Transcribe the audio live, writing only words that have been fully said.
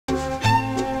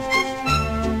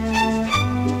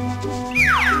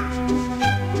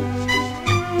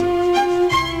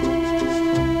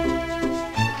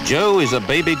Joe is a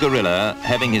baby gorilla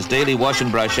having his daily wash and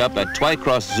brush up at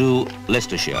Twycross Zoo,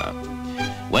 Leicestershire.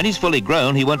 When he's fully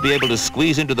grown, he won't be able to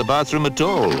squeeze into the bathroom at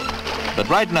all. But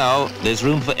right now, there's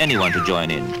room for anyone to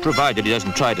join in, provided he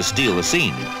doesn't try to steal the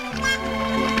scene.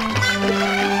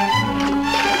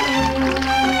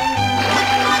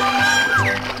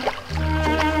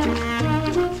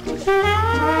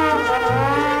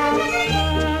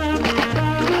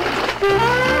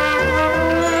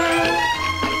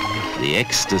 The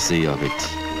ecstasy of it.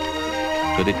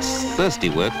 But it's thirsty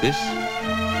work, this.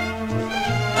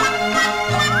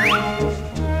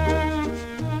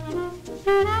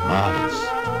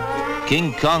 Marvelous.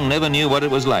 King Kong never knew what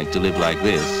it was like to live like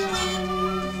this.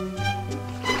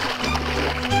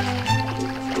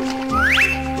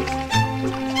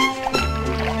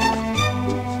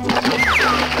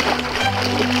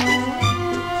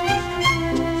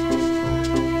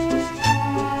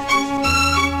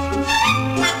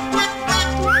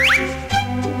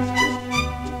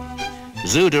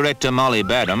 Zoo director Molly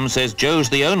Badham says Joe's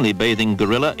the only bathing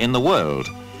gorilla in the world.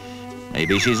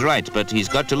 Maybe she's right, but he's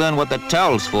got to learn what that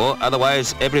towel's for,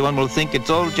 otherwise everyone will think it's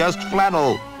all just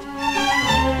flannel.